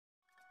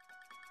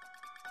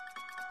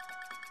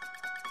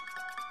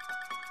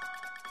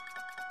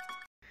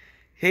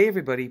Hey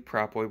everybody,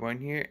 PropBoy1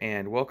 here,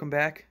 and welcome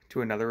back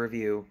to another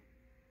review.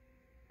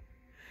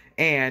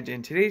 And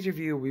in today's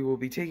review, we will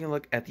be taking a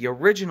look at the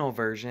original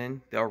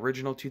version, the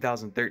original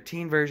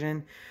 2013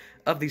 version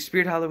of the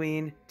Spirit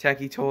Halloween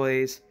Tekkys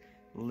Toys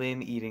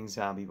Limb-Eating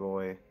Zombie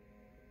Boy.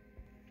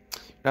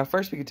 Now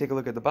first we can take a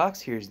look at the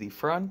box. Here's the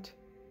front.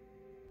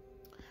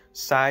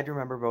 Side,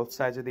 remember both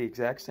sides are the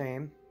exact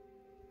same.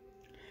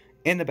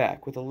 In the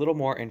back with a little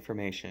more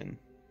information.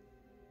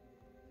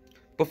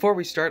 Before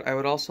we start, I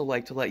would also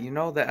like to let you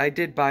know that I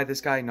did buy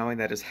this guy knowing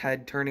that his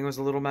head turning was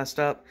a little messed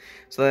up,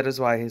 so that is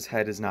why his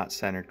head is not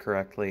centered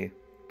correctly,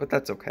 but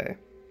that's okay.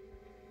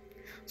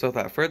 So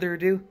without further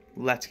ado,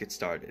 let's get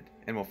started,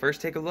 and we'll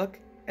first take a look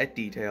at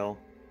detail.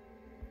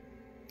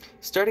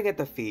 Starting at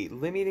the feet,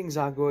 Limb-Eating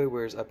Zombie Boy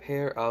wears a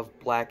pair of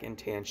black and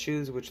tan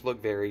shoes which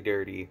look very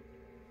dirty.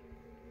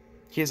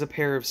 He has a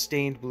pair of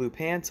stained blue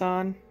pants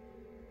on,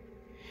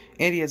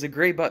 and he has a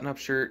gray button-up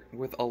shirt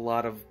with a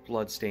lot of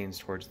blood stains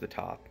towards the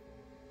top.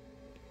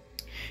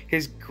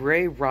 His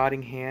gray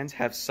rotting hands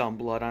have some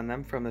blood on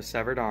them from the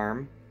severed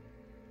arm.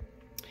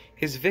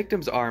 His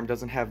victim's arm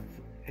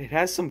it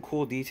has some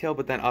cool detail,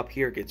 but then up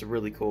here it gets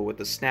really cool with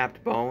the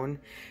snapped bone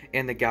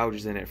and the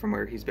gouges in it from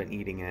where he's been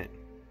eating it.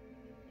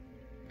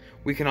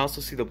 We can also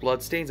see the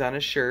blood stains on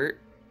his shirt,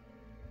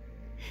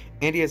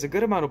 and he has a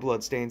good amount of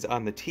blood stains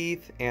on the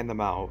teeth and the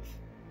mouth.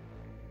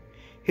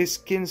 His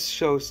skin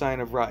shows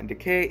sign of rot and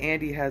decay,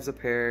 and he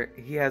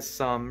has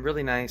some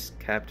really nice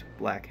kept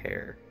black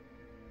hair.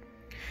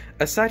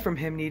 Aside from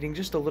him needing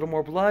just a little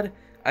more blood,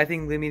 I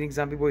think Limb-Eating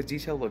Zombie Boy's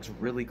detail looks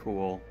really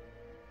cool.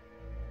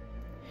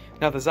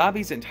 Now the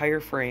zombie's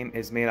entire frame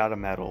is made out of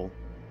metal.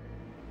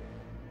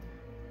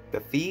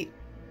 The feet,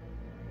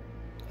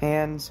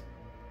 hands,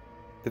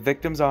 the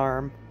victim's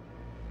arm,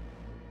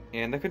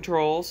 and the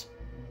controls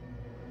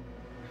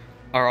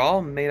are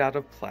all made out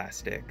of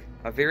plastic.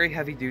 A very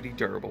heavy-duty,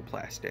 durable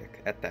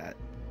plastic at that.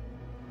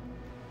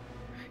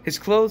 His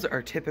clothes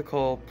are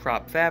typical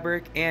prop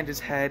fabric, and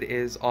his head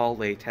is all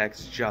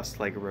latex, just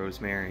like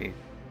Rosemary.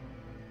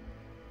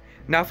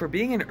 Now, for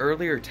being an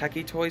earlier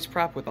Tekkys Toys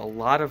prop with a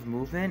lot of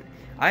movement,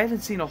 I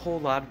haven't seen a whole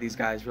lot of these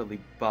guys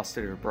really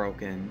busted or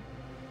broken.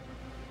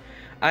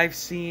 I've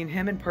seen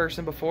him in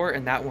person before,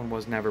 and that one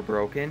was never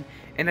broken,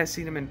 and I've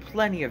seen him in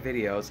plenty of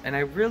videos, and I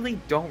really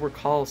don't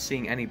recall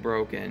seeing any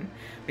broken.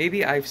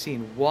 Maybe I've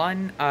seen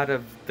 1 out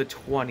of the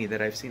 20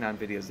 that I've seen on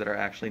videos that are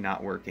actually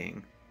not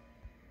working.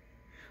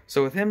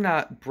 So with him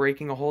not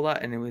breaking a whole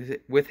lot, and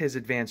with his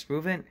advanced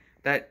movement,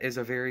 that is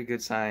a very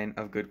good sign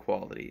of good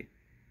quality.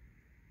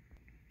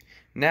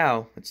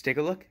 Now, let's take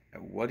a look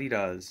at what he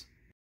does.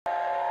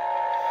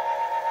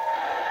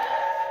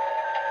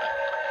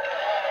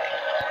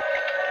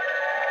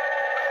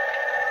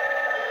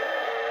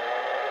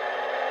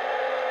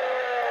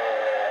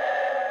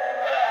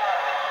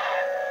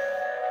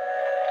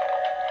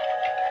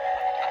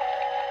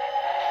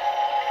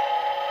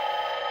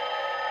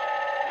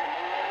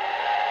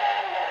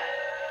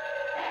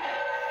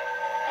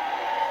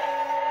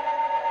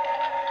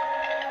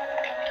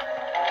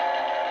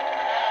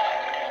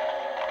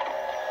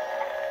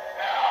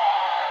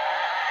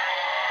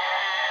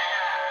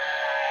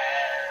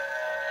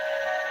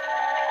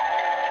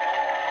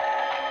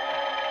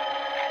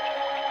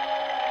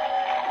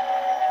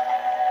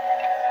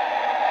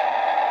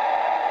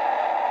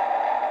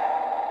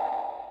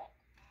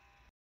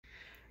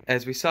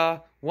 As we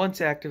saw,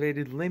 once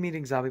activated,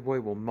 Limb-Eating Zombie Boy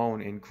will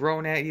moan and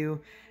groan at you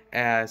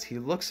as he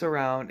looks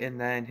around, and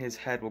then his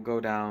head will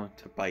go down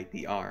to bite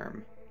the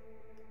arm.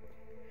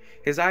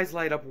 His eyes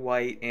light up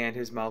white and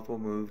his mouth will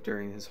move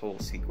during his whole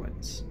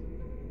sequence.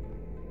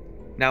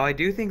 Now, I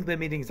do think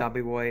Limb-Eating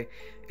Zombie Boy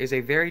is a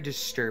very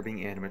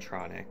disturbing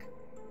animatronic.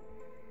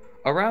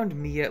 Around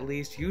me at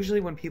least, usually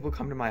when people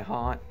come to my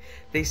haunt,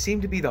 they seem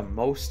to be the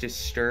most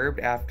disturbed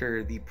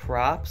after the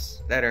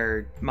props that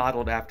are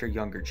modeled after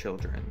younger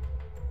children.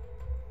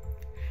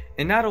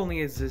 And not only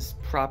is this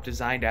prop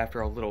designed after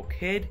a little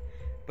kid,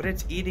 but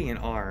it's eating an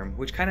arm,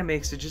 which kind of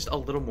makes it just a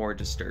little more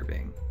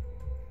disturbing.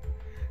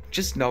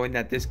 Just knowing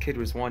that this kid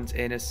was once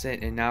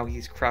innocent and now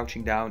he's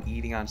crouching down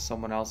eating on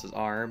someone else's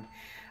arm.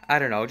 I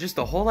don't know, just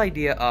the whole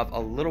idea of a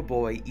little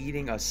boy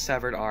eating a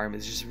severed arm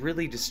is just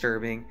really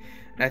disturbing,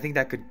 and I think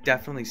that could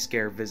definitely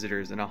scare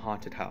visitors in a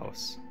haunted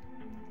house.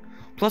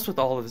 Plus, with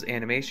all of his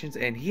animations,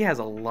 and he has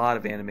a lot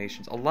of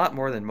animations, a lot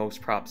more than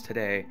most props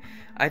today,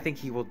 I think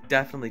he will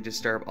definitely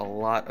disturb a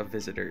lot of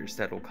visitors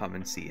that will come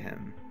and see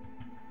him.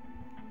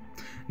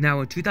 Now,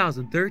 in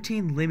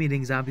 2013,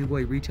 Limb-Eating Zombie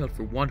Boy retailed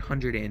for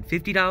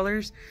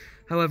 $150.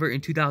 However,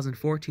 in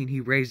 2014, he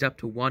raised up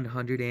to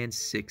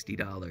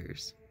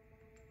 $160.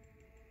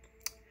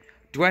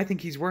 Do I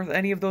think he's worth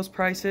any of those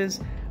prices?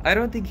 I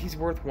don't think he's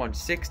worth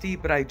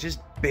 $160, but I just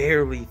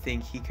barely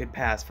think he could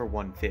pass for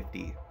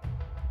 $150.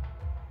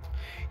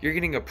 You're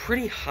getting a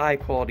pretty high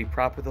quality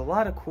prop with a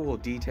lot of cool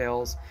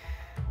details,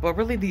 but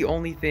really the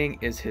only thing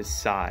is his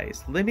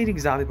size. Limb-Eating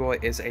Zombie Boy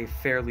is a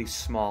fairly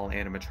small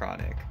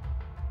animatronic.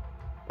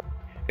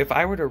 If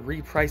I were to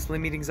reprice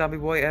Limb Eating Zombie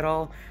Boy at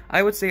all,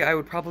 I would say I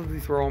would probably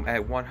throw him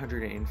at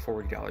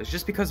 $140,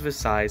 just because of his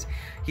size.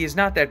 He is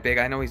not that big.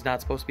 I know he's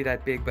not supposed to be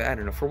that big, but I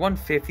don't know. For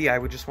 $150, I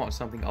would just want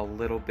something a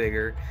little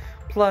bigger.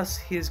 Plus,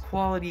 his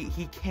quality,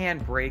 he can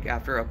break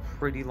after a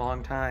pretty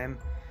long time,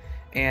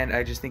 and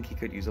I just think he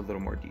could use a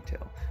little more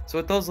detail. So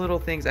with those little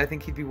things, I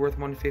think he'd be worth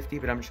 $150,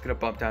 but I'm just going to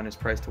bump down his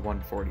price to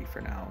 $140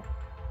 for now.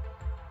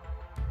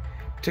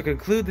 To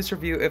conclude this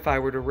review, if I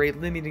were to rate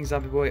Limb Eating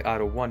Zombie Boy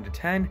out of 1 to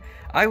 10,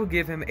 I would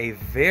give him a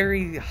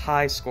very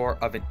high score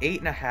of an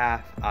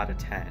 8.5 out of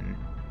 10.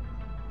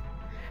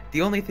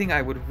 The only thing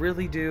I would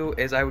really do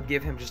is I would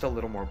give him just a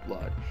little more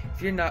blood.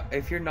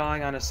 If you're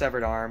gnawing on a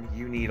severed arm,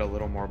 you need a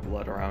little more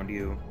blood around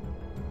you.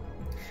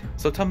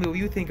 So tell me what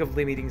you think of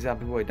Limb Eating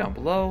Zombie Boy down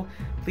below.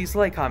 Please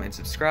like, comment,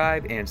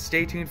 subscribe, and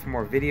stay tuned for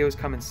more videos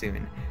coming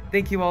soon.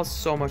 Thank you all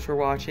so much for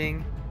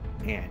watching,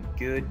 and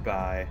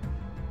goodbye.